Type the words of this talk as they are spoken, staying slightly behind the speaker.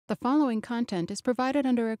The following content is provided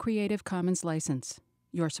under a Creative Commons license.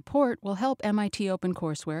 Your support will help MIT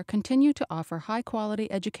OpenCourseware continue to offer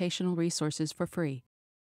high-quality educational resources for free.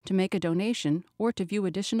 To make a donation or to view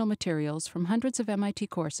additional materials from hundreds of MIT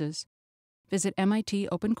courses, visit MIT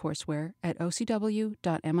OpenCourseware at ocw.mit.edu.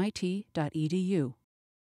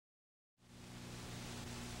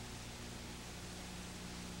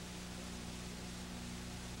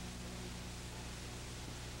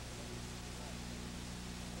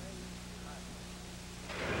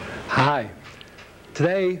 Hi.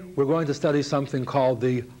 Today we're going to study something called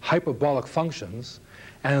the hyperbolic functions,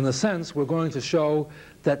 and in a sense we're going to show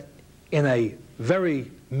that in a very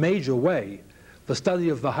major way the study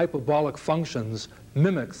of the hyperbolic functions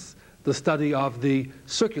mimics the study of the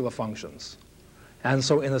circular functions. And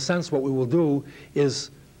so in a sense what we will do is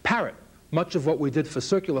parrot much of what we did for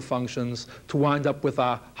circular functions to wind up with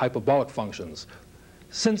our hyperbolic functions.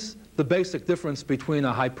 Since the basic difference between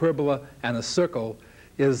a hyperbola and a circle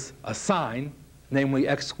is a sign, namely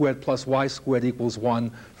x squared plus y squared equals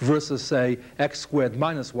 1 versus, say, x squared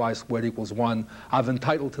minus y squared equals 1, I've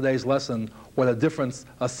entitled today's lesson, What a Difference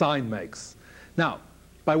a Sign Makes. Now,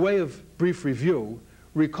 by way of brief review,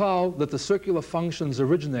 recall that the circular functions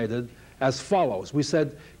originated as follows. We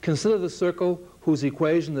said, consider the circle whose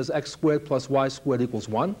equation is x squared plus y squared equals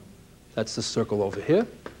 1. That's the circle over here.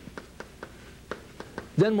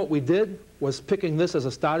 Then what we did was picking this as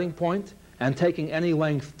a starting point and taking any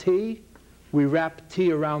length t, we wrap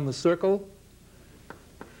t around the circle.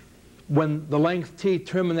 When the length t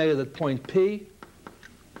terminated at point P,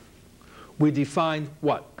 we defined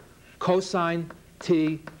what? Cosine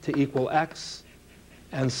t to equal x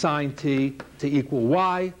and sine t to equal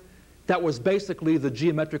y. That was basically the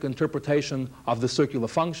geometric interpretation of the circular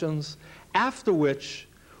functions, after which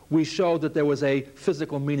we showed that there was a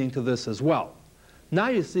physical meaning to this as well. Now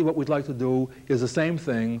you see what we'd like to do is the same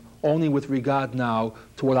thing, only with regard now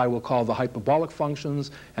to what I will call the hyperbolic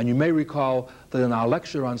functions. And you may recall that in our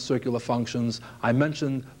lecture on circular functions, I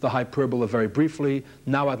mentioned the hyperbola very briefly.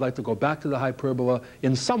 Now I'd like to go back to the hyperbola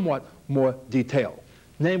in somewhat more detail.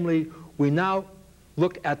 Namely, we now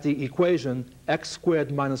look at the equation x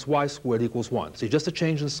squared minus y squared equals 1. See, just a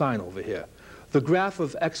change in sign over here. The graph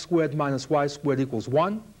of x squared minus y squared equals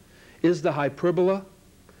 1 is the hyperbola.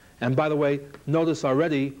 And by the way, notice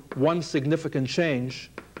already one significant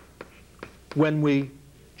change when we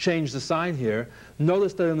change the sign here.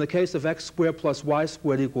 Notice that in the case of x squared plus y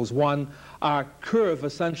squared equals 1, our curve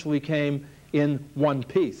essentially came in one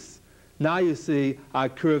piece. Now you see our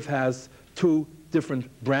curve has two different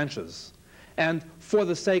branches. And for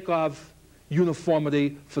the sake of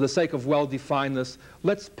uniformity, for the sake of well-definedness,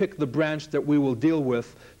 let's pick the branch that we will deal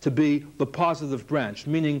with to be the positive branch,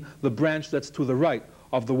 meaning the branch that's to the right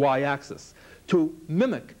of the y-axis. To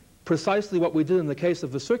mimic precisely what we did in the case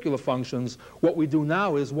of the circular functions, what we do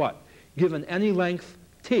now is what? Given any length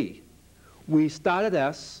t, we start at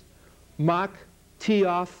s, mark t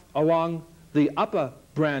off along the upper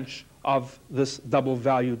branch of this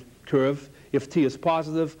double-valued curve. If t is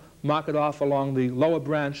positive, mark it off along the lower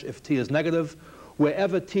branch if t is negative.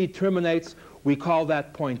 Wherever t terminates, we call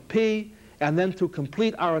that point P. And then to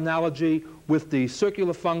complete our analogy with the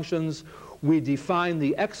circular functions, we define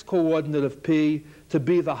the x-coordinate of P to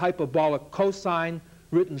be the hyperbolic cosine,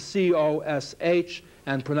 written C-O-S-H,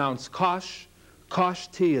 and pronounced cosh. Cosh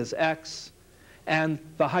t is x. And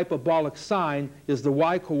the hyperbolic sine is the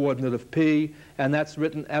y-coordinate of P, and that's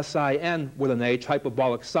written S-I-N with an H,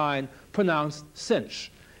 hyperbolic sine, pronounced sinh.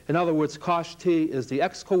 In other words, cosh t is the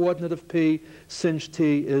x-coordinate of P, sinh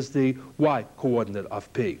t is the y-coordinate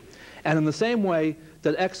of P. And in the same way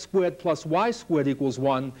that x squared plus y squared equals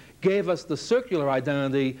 1 gave us the circular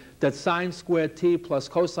identity that sine squared t plus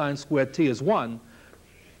cosine squared t is 1,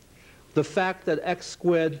 the fact that x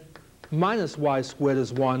squared minus y squared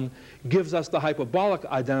is 1 gives us the hyperbolic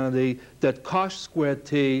identity that cosh squared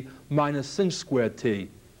t minus sinh squared t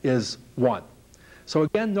is 1. So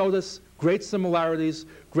again, notice great similarities,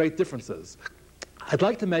 great differences. I'd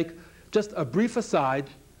like to make just a brief aside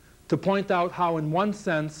to point out how in one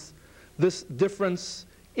sense this difference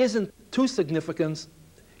isn't too significant,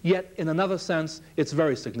 yet in another sense it's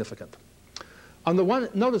very significant. On the one,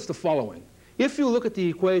 notice the following. If you look at the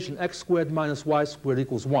equation x squared minus y squared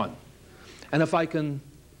equals 1, and if I can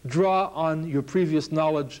draw on your previous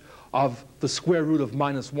knowledge of the square root of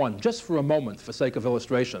minus 1, just for a moment for sake of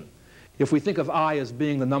illustration, if we think of I as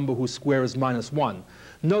being the number whose square is minus 1,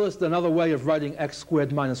 notice that another way of writing x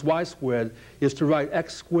squared minus y squared is to write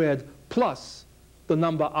x squared plus the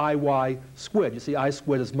number iy squared. You see, I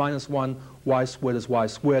squared is minus 1, y squared is y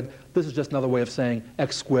squared. This is just another way of saying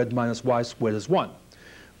x squared minus y squared is 1.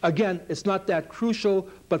 Again, it's not that crucial,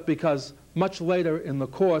 but because much later in the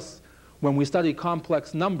course, when we study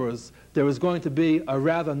complex numbers, there is going to be a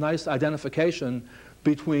rather nice identification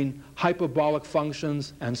between hyperbolic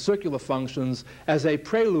functions and circular functions as a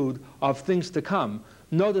prelude of things to come.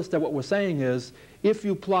 Notice that what we're saying is, if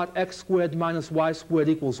you plot x squared minus y squared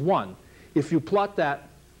equals 1, if you plot that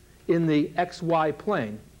in the xy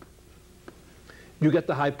plane, you get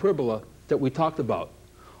the hyperbola that we talked about.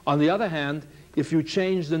 On the other hand, if you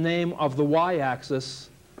change the name of the y-axis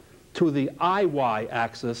to the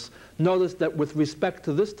IY-axis, notice that with respect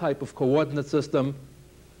to this type of coordinate system,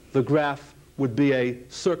 the graph would be a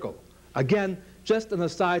circle. Again, just an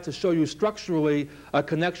aside to show you structurally a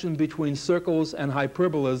connection between circles and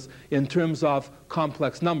hyperbolas in terms of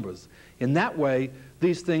complex numbers. In that way,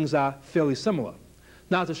 these things are fairly similar.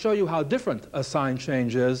 Now, to show you how different a sign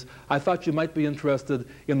change is, I thought you might be interested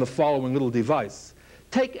in the following little device.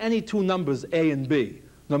 Take any two numbers, a and b,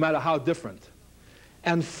 no matter how different,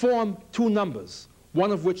 and form two numbers,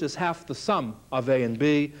 one of which is half the sum of a and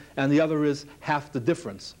b, and the other is half the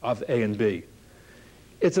difference of a and b.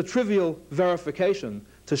 It's a trivial verification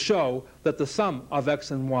to show that the sum of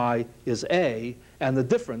x and y is a, and the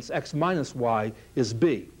difference, x minus y, is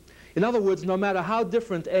b. In other words, no matter how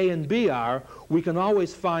different a and b are, we can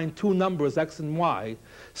always find two numbers, x and y,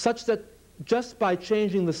 such that just by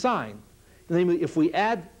changing the sign, namely, if we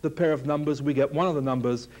add the pair of numbers, we get one of the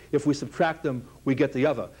numbers. If we subtract them, we get the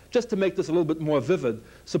other. Just to make this a little bit more vivid,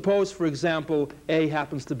 suppose, for example, a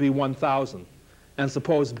happens to be 1,000, and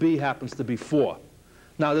suppose b happens to be 4.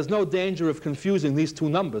 Now, there's no danger of confusing these two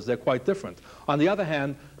numbers. They're quite different. On the other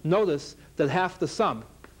hand, notice that half the sum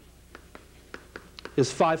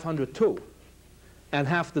is 502, and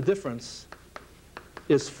half the difference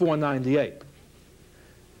is 498.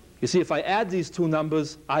 You see, if I add these two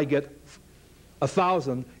numbers, I get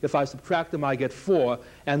 1,000. If I subtract them, I get 4.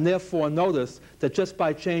 And therefore, notice that just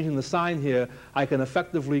by changing the sign here, I can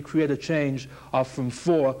effectively create a change of from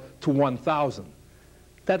 4 to 1,000.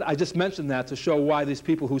 I just mentioned that to show why these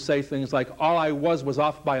people who say things like, all I was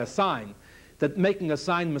off by a sign, that making a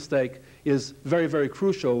sign mistake is very, very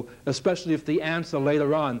crucial, especially if the answer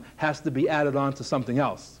later on has to be added on to something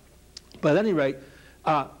else. But at any rate,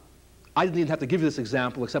 I didn't even have to give you this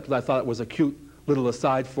example, except that I thought it was a cute little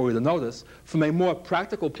aside for you to notice. From a more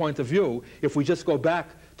practical point of view, if we just go back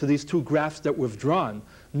to these two graphs that we've drawn,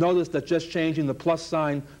 notice that just changing the plus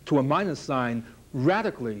sign to a minus sign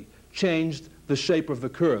radically changed the shape of the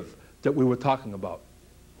curve that we were talking about.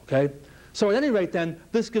 Okay? So at any rate then,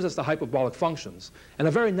 this gives us the hyperbolic functions. And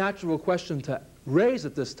a very natural question to raise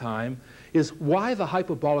at this time is, why the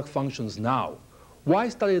hyperbolic functions now? Why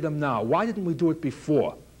study them now? Why didn't we do it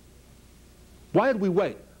before? Why did we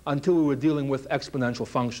wait until we were dealing with exponential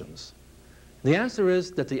functions? The answer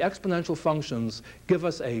is that the exponential functions give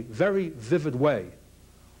us a very vivid way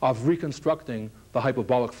of reconstructing the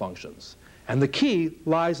hyperbolic functions. And the key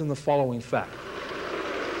lies in the following fact.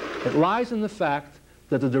 It lies in the fact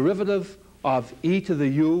that the derivative of e to the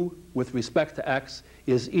u with respect to x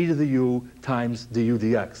is e to the u times du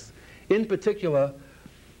dx. In particular,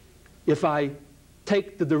 if I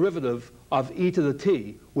take the derivative of e to the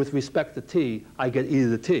t with respect to t, I get e to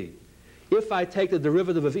the t. If I take the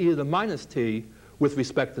derivative of e to the minus t with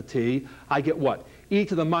respect to t, I get what? E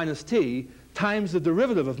to the minus t times the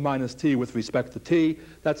derivative of minus t with respect to t.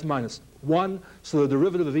 That's minus 1. So the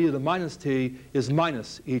derivative of e to the minus t is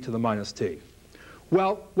minus e to the minus t.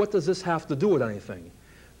 Well, what does this have to do with anything?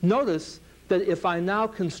 Notice that if I now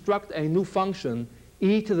construct a new function,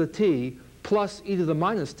 e to the t plus e to the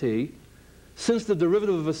minus t, since the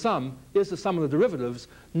derivative of a sum is the sum of the derivatives,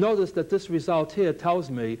 notice that this result here tells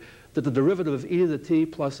me that the derivative of e to the t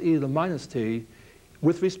plus e to the minus t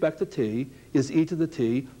with respect to t is e to the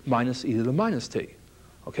t minus e to the minus t.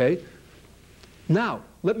 Okay? Now,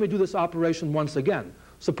 let me do this operation once again.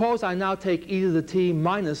 Suppose I now take e to the t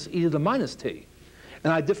minus e to the minus t,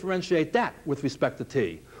 and I differentiate that with respect to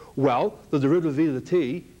t. Well, the derivative of e to the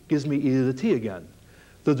t gives me e to the t again.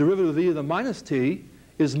 The derivative of e to the minus t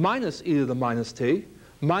is minus e to the minus t.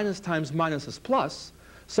 Minus times minus is plus.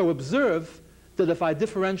 So observe that if I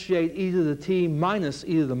differentiate e to the t minus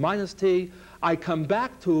e to the minus t, I come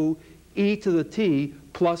back to e to the t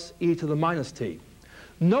plus e to the minus t.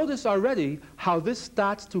 Notice already how this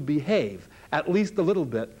starts to behave, at least a little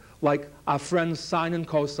bit, like our friends sine and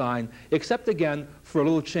cosine, except again for a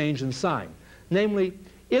little change in sign. Namely,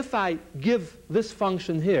 if I give this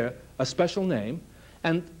function here a special name,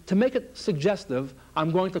 and to make it suggestive,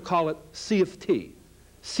 I'm going to call it c of t.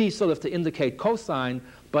 C sort of to indicate cosine,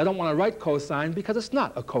 but I don't want to write cosine because it's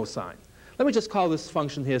not a cosine. Let me just call this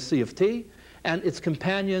function here c of t, and its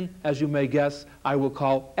companion, as you may guess, I will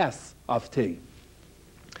call S of t.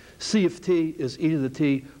 C of t is e to the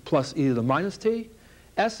t plus e to the minus t.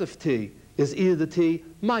 S of t is e to the t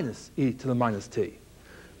minus e to the minus t.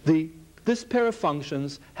 This pair of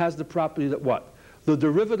functions has the property that what? The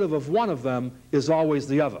derivative of one of them is always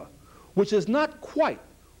the other, which is not quite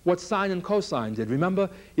what sine and cosine did. Remember,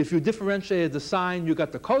 if you differentiated the sine, you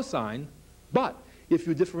got the cosine, but if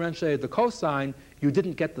you differentiated the cosine, you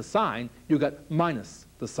didn't get the sine, you got minus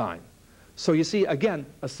the sine. So you see, again,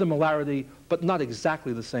 a similarity, but not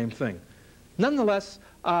exactly the same thing. Nonetheless,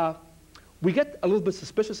 we get a little bit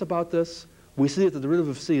suspicious about this. We see that the derivative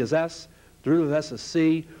of c is s, the derivative of s is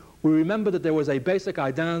c. We remember that there was a basic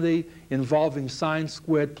identity involving sine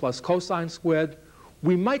squared plus cosine squared.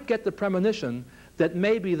 We might get the premonition that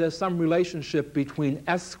maybe there's some relationship between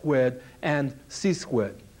s squared and c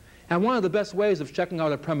squared. And one of the best ways of checking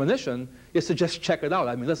out a premonition is to just check it out.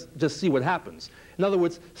 I mean, let's just see what happens. In other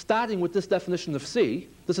words, starting with this definition of c,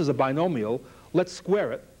 this is a binomial, let's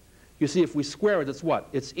square it. You see, if we square it, it's what?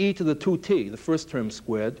 It's e to the 2t, the first term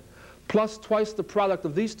squared, plus twice the product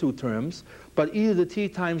of these two terms, but e to the t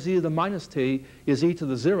times e to the minus t is e to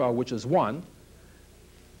the 0, which is 1,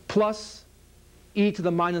 plus e to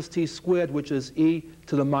the minus t squared, which is e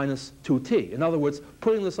to the minus 2t. In other words,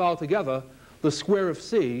 putting this all together, the square of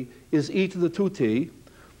c is e to the 2t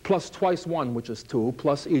plus twice 1, which is 2,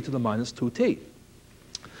 plus e to the minus 2t.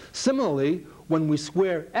 Similarly, when we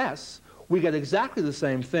square s, we get exactly the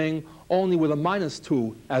same thing, only with a minus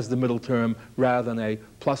 2 as the middle term rather than a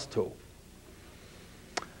plus 2.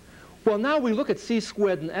 Well, now we look at c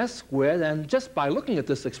squared and s squared, and just by looking at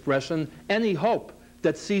this expression, any hope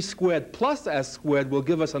that c squared plus s squared will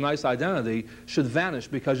give us a nice identity should vanish,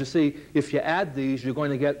 because you see, if you add these, you're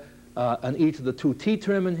going to get an e to the 2t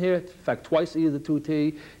term in here, in fact, twice e to the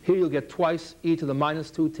 2t. Here you'll get twice e to the minus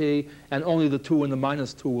 2t, and only the 2 and the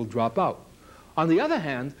minus 2 will drop out. On the other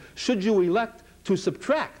hand, should you elect to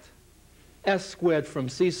subtract s squared from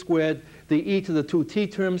c squared, the e to the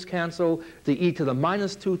 2t terms cancel, the e to the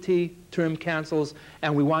minus 2t term cancels,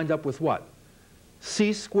 and we wind up with what?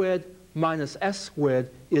 C squared minus s squared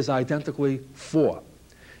is identically 4.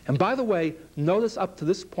 And by the way, notice up to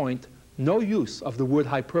this point, no use of the word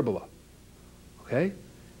hyperbola. Okay?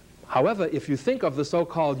 However, if you think of the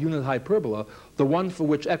so-called unit hyperbola, the one for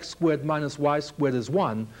which x squared minus y squared is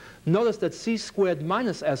 1, notice that c squared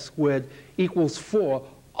minus s squared equals 4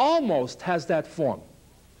 almost has that form.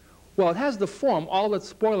 Well, it has the form. All that's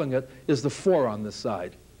spoiling it is the 4 on this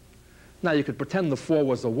side. Now, you could pretend the 4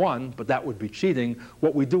 was a 1, but that would be cheating.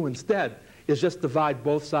 What we do instead is just divide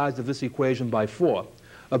both sides of this equation by 4,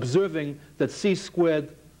 observing that c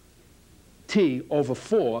squared t over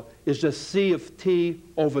 4 is just c of t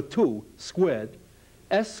over 2 squared.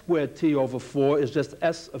 S squared t over 4 is just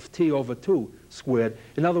s of t over 2 squared.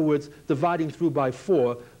 In other words, dividing through by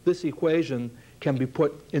 4, this equation can be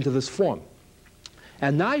put into this form.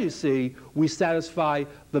 And now you see we satisfy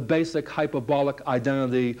the basic hyperbolic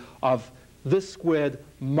identity of this squared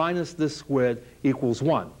minus this squared equals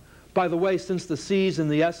 1. By the way, since the c's and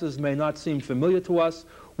the s's may not seem familiar to us,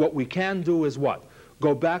 what we can do is what?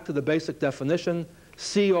 Go back to the basic definition.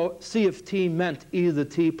 C of t meant e to the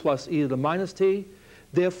t plus e to the minus t.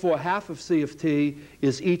 Therefore, half of c of t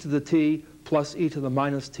is e to the t plus e to the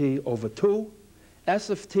minus t over 2. S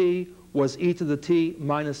of t was e to the t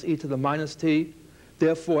minus e to the minus t.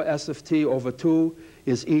 Therefore, s of t over 2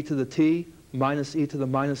 is e to the t minus e to the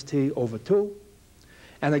minus t over 2.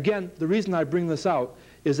 And again, the reason I bring this out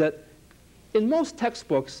is that in most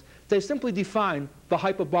textbooks, they simply define the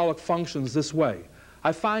hyperbolic functions this way.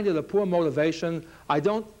 I find it a poor motivation. I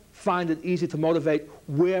don't find it easy to motivate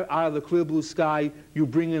where out of the clear blue sky you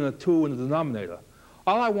bring in a 2 in the denominator.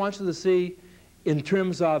 All I want you to see in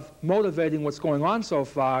terms of motivating what's going on so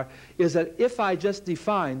far is that if I just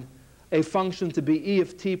defined a function to be e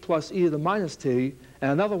of t plus e to the minus t,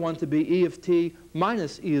 and another one to be e of t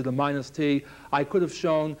minus e to the minus t, I could have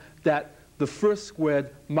shown that the first squared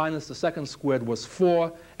minus the second squared was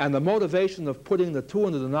 4, and the motivation of putting the 2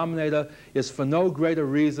 in the denominator is for no greater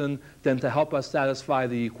reason than to help us satisfy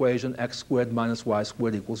the equation x squared minus y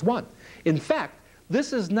squared equals 1. In fact,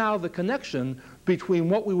 this is now the connection between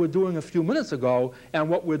what we were doing a few minutes ago and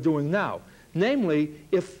what we're doing now. Namely,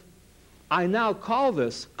 if I now call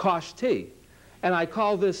this cosh t, and I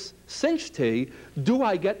call this sinh t, do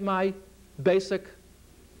I get my basic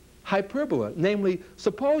hyperbola? Namely,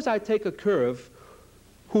 suppose I take a curve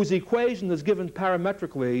whose equation is given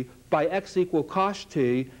parametrically by x equal cosh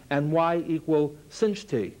t and y equal sinh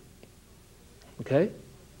t. Okay?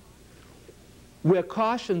 Where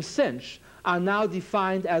cosh and sinh are now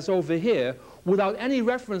defined as over here, without any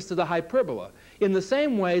reference to the hyperbola. In the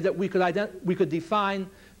same way that we could define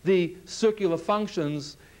the circular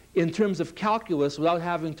functions in terms of calculus without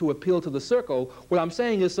having to appeal to the circle, what I'm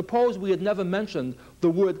saying is, suppose we had never mentioned the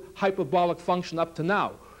word hyperbolic function up to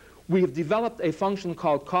now. We have developed a function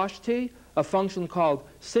called cos t, a function called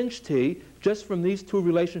sinh t, just from these two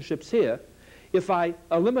relationships here. If I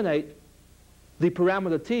eliminate the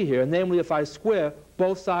parameter t here, namely if I square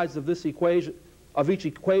both sides of this equation, of each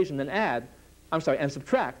equation, and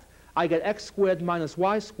subtract, I get x squared minus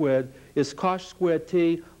y squared is cos squared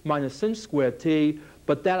t minus sinh squared t,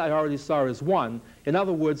 but that I already saw is 1. In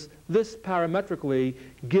other words, this parametrically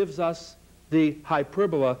gives us the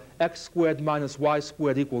hyperbola x squared minus y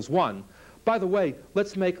squared equals 1. By the way,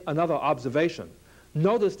 let's make another observation.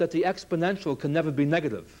 Notice that the exponential can never be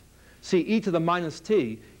negative. See, e to the minus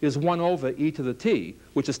t is 1 over e to the t,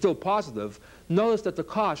 which is still positive. Notice that the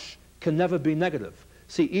cosh can never be negative.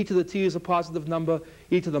 See, e to the t is a positive number,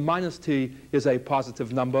 e to the minus t is a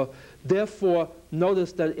positive number. Therefore,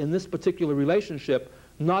 notice that in this particular relationship,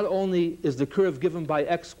 not only is the curve given by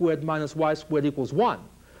x squared minus y squared equals 1,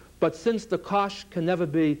 but since the cosh can never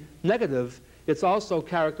be negative, it's also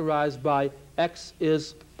characterized by x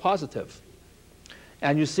is positive.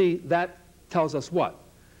 And you see, that tells us what?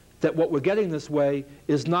 That what we're getting this way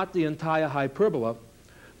is not the entire hyperbola,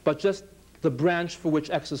 but just the branch for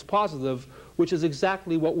which x is positive, which is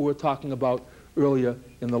exactly what we were talking about earlier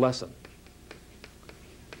in the lesson.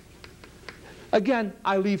 Again,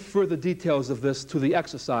 I leave further details of this to the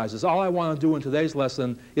exercises. All I want to do in today's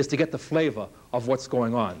lesson is to get the flavor of what's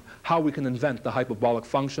going on, how we can invent the hyperbolic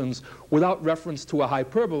functions without reference to a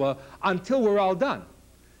hyperbola until we're all done.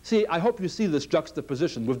 See, I hope you see this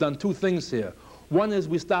juxtaposition. We've done two things here. One is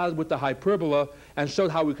we started with the hyperbola and showed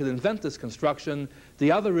how we could invent this construction.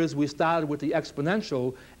 The other is we started with the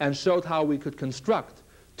exponential and showed how we could construct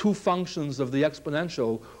two functions of the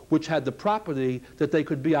exponential which had the property that they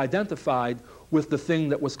could be identified with the thing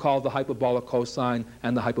that was called the hyperbolic cosine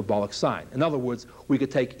and the hyperbolic sine. In other words, we could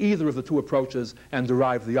take either of the two approaches and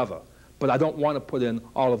derive the other. But I don't want to put in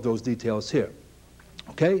all of those details here.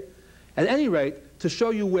 Okay? At any rate, to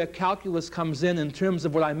show you where calculus comes in terms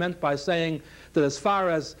of what I meant by saying that as far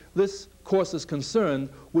as this course is concerned,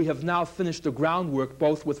 we have now finished the groundwork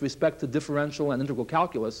both with respect to differential and integral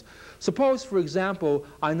calculus. Suppose, for example,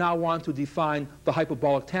 I now want to define the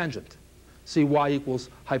hyperbolic tangent. See, y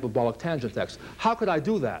equals hyperbolic tangent x. How could I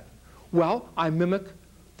do that? Well, I mimic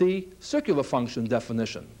the circular function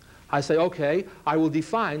definition. I say, okay, I will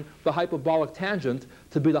define the hyperbolic tangent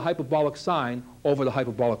to be the hyperbolic sine over the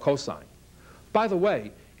hyperbolic cosine. By the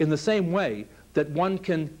way, in the same way that one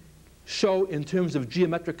can show in terms of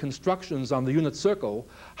geometric constructions on the unit circle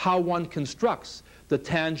how one constructs the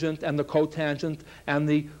tangent and the cotangent and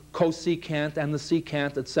the cosecant and the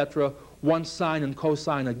secant, etc., once sine and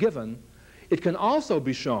cosine are given, it can also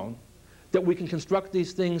be shown that we can construct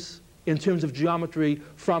these things in terms of geometry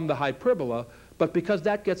from the hyperbola, but because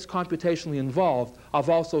that gets computationally involved, I've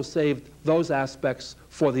also saved those aspects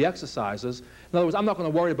for the exercises. In other words, I'm not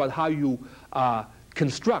going to worry about how you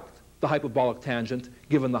construct the hyperbolic tangent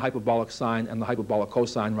given the hyperbolic sine and the hyperbolic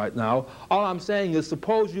cosine right now. All I'm saying is,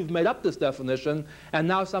 suppose you've made up this definition and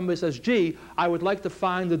now somebody says, gee, I would like to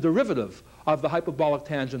find the derivative of the hyperbolic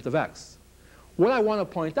tangent of x. What I want to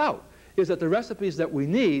point out is that the recipes that we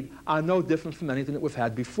need are no different from anything that we've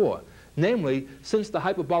had before. Namely, since the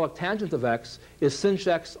hyperbolic tangent of x is sinh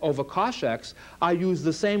x over cos x, I use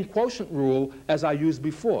the same quotient rule as I used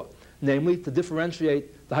before. Namely, to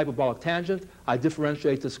differentiate the hyperbolic tangent, I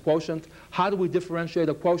differentiate this quotient. How do we differentiate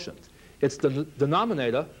a quotient? It's the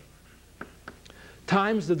denominator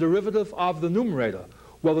times the derivative of the numerator.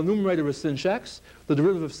 Well, the numerator is sinh x. The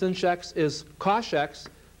derivative of sinh x is cos x.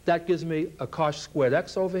 That gives me a cos squared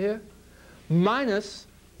x over here, minus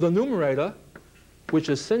the numerator, which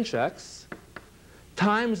is sinh x,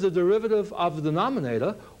 times the derivative of the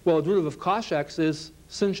denominator. Well, the derivative of cos x is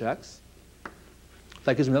sinh x.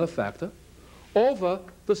 That gives me another factor, over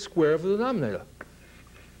the square of the denominator.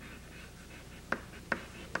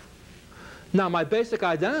 Now, my basic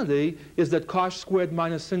identity is that cos squared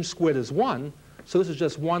minus sinh squared is 1. So this is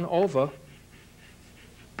just 1 over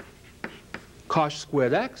cos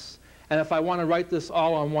squared x. And if I want to write this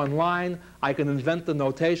all on one line, I can invent the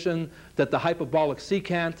notation that the hyperbolic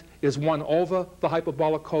secant is 1 over the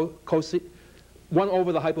hyperbolic cosine.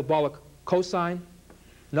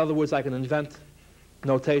 In other words, I can invent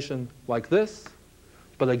notation like this.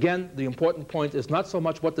 But again, the important point is not so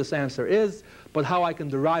much what this answer is, but how I can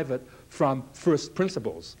derive it from first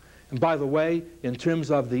principles. And by the way, in terms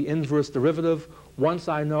of the inverse derivative, once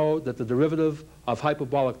I know that the derivative of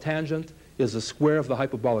hyperbolic tangent is the square of the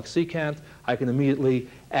hyperbolic secant. I can immediately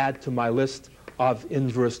add to my list of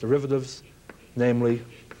inverse derivatives, namely,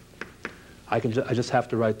 I just have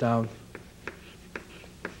to write down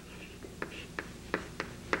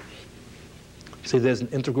see, there's an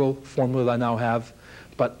integral formula that I now have.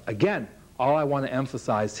 But again, all I want to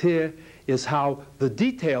emphasize here is how the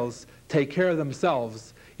details take care of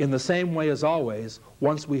themselves in the same way as always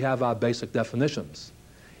once we have our basic definitions.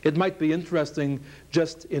 It might be interesting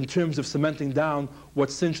just in terms of cementing down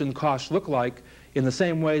what sinh and cosh look like. In the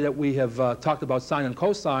same way that we have talked about sine and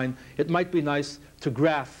cosine, it might be nice to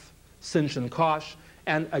graph sinh and cosh.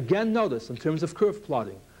 And again, notice in terms of curve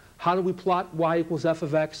plotting, how do we plot y equals f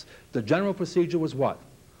of x? The general procedure was what?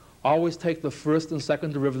 Always take the first and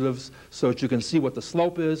second derivatives so that you can see what the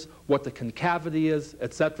slope is, what the concavity is,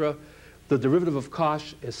 etc. The derivative of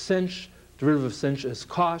cosh is sinh, derivative of sinh is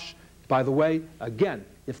cosh. By the way, again,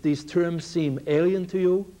 if these terms seem alien to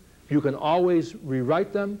you, you can always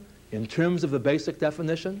rewrite them in terms of the basic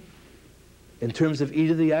definition, in terms of e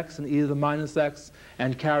to the x and e to the minus x,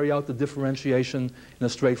 and carry out the differentiation in a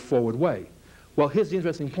straightforward way. Well, here's the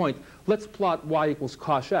interesting point. Let's plot y equals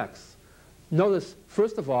cosh x. Notice,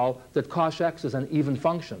 first of all, that cosh x is an even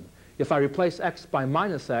function. If I replace x by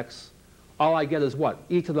minus x, all I get is what?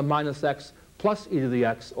 E to the minus x plus e to the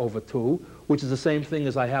x over 2, which is the same thing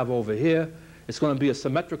as I have over here. It's going to be a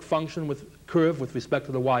symmetric function with curve with respect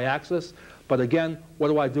to the y-axis. But again,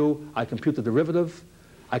 what do? I compute the derivative.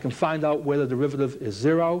 I can find out where the derivative is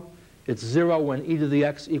 0. It's 0 when e to the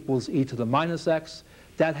x equals e to the minus x.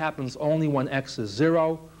 That happens only when x is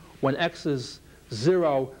 0. When x is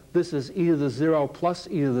 0, this is e to the 0 plus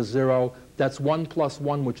e to the 0. That's 1 plus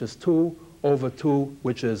 1, which is 2, over 2,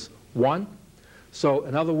 which is 1. So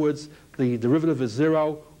in other words, the derivative is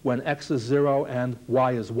 0 when x is 0 and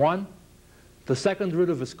y is 1. The second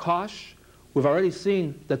derivative is cosh. We've already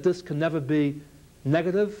seen that this can never be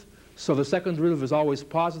negative. So the second derivative is always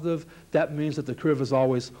positive. That means that the curve is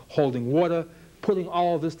always holding water. Putting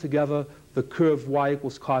all of this together, the curve y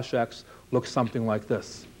equals cosh x looks something like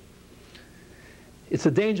this. It's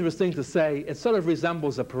a dangerous thing to say. It sort of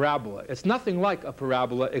resembles a parabola. It's nothing like a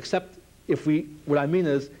parabola, except what I mean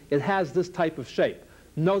is it has this type of shape.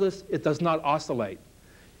 Notice it does not oscillate.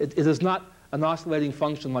 It is not an oscillating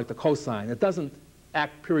function like the cosine. It doesn't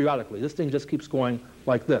act periodically. This thing just keeps going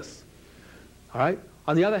like this. All right?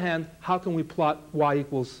 On the other hand, how can we plot y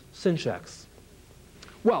equals sinh x?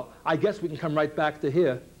 Well, I guess we can come right back to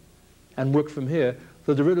here and work from here.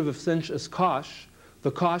 The derivative of sinh is cosh.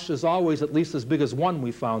 The cosh is always at least as big as 1,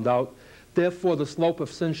 we found out. Therefore, the slope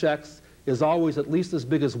of sinh x is always at least as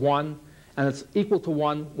big as 1, and it's equal to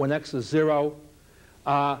 1 when x is 0.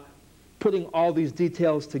 Putting all these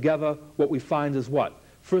details together, what we find is what?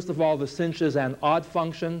 First of all, the sinh is an odd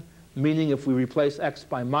function, meaning if we replace x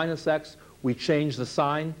by minus x, we change the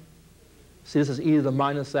sign. See, this is e to the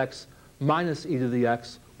minus x minus e to the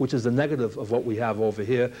x, which is the negative of what we have over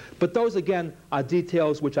here. But those, again, are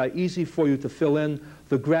details which are easy for you to fill in.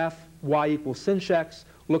 The graph y equals sinh x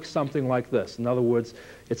looks something like this. In other words,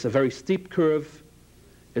 it's a very steep curve.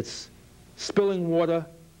 It's spilling water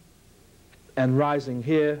and rising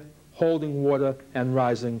here, holding water and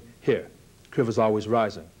rising here. Curve is always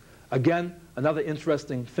rising. Again, another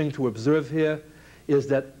interesting thing to observe here is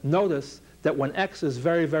that notice that when x is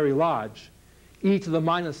very, very large, e to the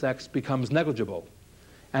minus x becomes negligible.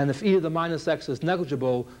 And if e to the minus x is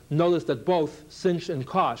negligible, notice that both sinh and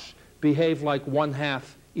cosh behave like 1/2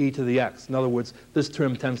 e to the x. In other words, this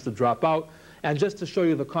term tends to drop out. And just to show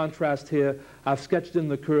you the contrast here, I've sketched in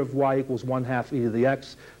the curve y equals 1/2 e to the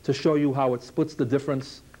x to show you how it splits the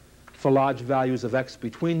difference for large values of x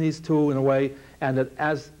between these two in a way, and that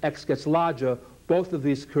as x gets larger, both of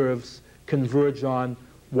these curves converge on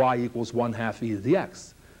y equals 1/2 e to the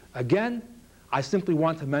x. Again, I simply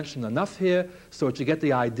want to mention enough here so that you get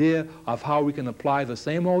the idea of how we can apply the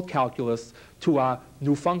same old calculus to our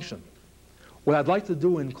new function. What I'd like to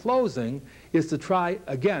do in closing is to try,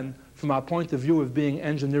 again, from our point of view of being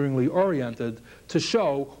engineeringly oriented, to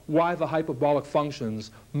show why the hyperbolic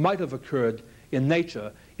functions might have occurred in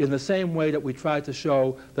nature in the same way that we tried to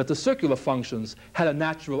show that the circular functions had a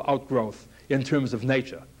natural outgrowth in terms of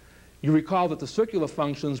nature. You recall that the circular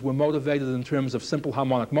functions were motivated in terms of simple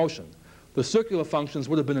harmonic motion. The circular functions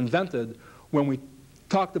would have been invented when we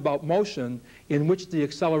talked about motion in which the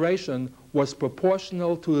acceleration was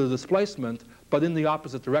proportional to the displacement, but in the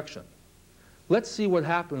opposite direction. Let's see what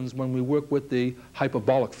happens when we work with the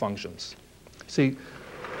hyperbolic functions. See,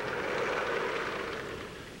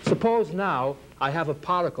 suppose now I have a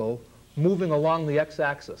particle moving along the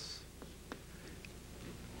x-axis,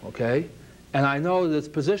 okay? And I know that its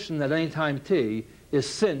position at any time t is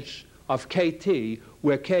sinh of kt,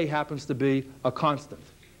 where k happens to be a constant.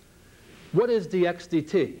 What is dx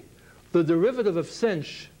dt? The derivative of sinh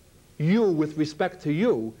u with respect to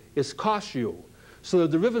u is cos u. So the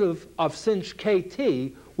derivative of sinh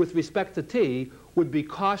kt with respect to t would be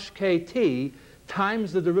cos kt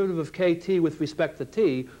times the derivative of kt with respect to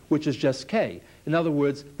t, which is just k. In other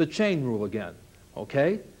words, the chain rule again.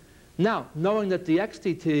 Okay? Now, knowing that dx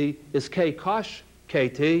dt is k cos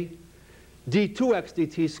kt, d2x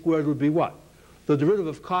dt squared would be what? The derivative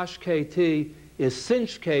of cos kt is sinh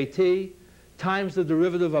kt times the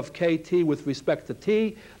derivative of kt with respect to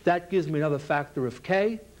t. That gives me another factor of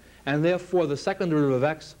k. And therefore, the second derivative of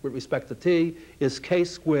x with respect to t is k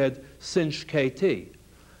squared sinh kt.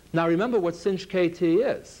 Now, remember what sinh kt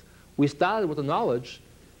is. We started with the knowledge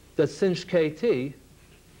that sinh kt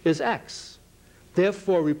is x.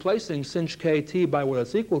 Therefore, replacing sinh kt by what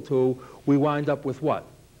it's equal to, we wind up with what?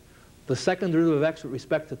 The second derivative of x with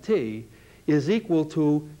respect to t is equal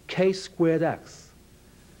to k squared x.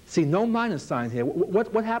 See, no minus sign here.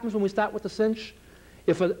 What happens when we start with the sinh?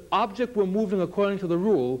 If an object were moving according to the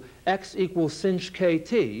rule x equals sinh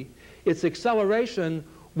kt, its acceleration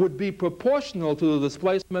would be proportional to the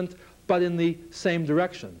displacement, but in the same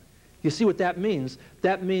direction. You see what that means?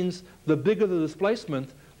 That means the bigger the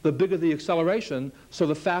displacement, the bigger the acceleration, so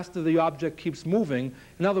the faster the object keeps moving.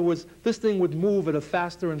 In other words, this thing would move at a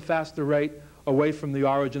faster and faster rate away from the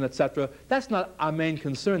origin, etc. That's not our main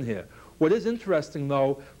concern here. What is interesting,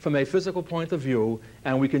 though, from a physical point of view,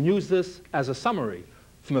 and we can use this as a summary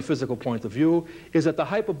from a physical point of view, is that the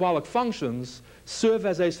hyperbolic functions serve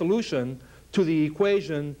as a solution to the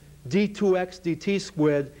equation d2x dt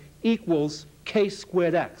squared equals k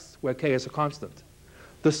squared x, where k is a constant.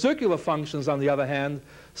 The circular functions, on the other hand,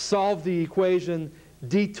 solve the equation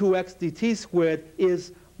d2x dt squared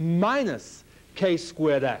is minus k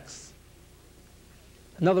squared x.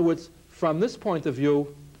 In other words, from this point of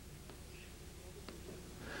view,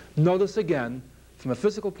 notice again, from a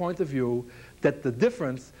physical point of view, that the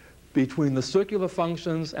difference between the circular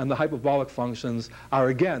functions and the hyperbolic functions are,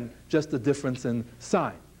 again, just a difference in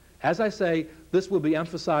sign. As I say, this will be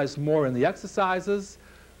emphasized more in the exercises.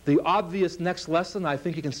 The obvious next lesson, I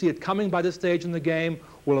think you can see it coming by this stage in the game,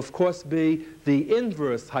 will of course be the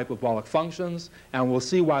inverse hyperbolic functions, and we'll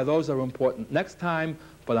see why those are important next time.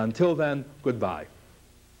 But until then, goodbye.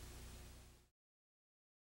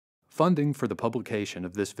 Funding for the publication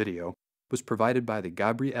of this video was provided by the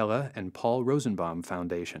Gabriella and Paul Rosenbaum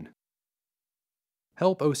Foundation.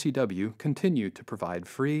 Help OCW continue to provide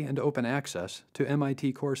free and open access to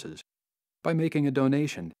MIT courses by making a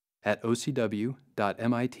donation at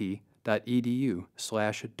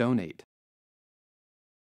ocw.mit.edu/donate.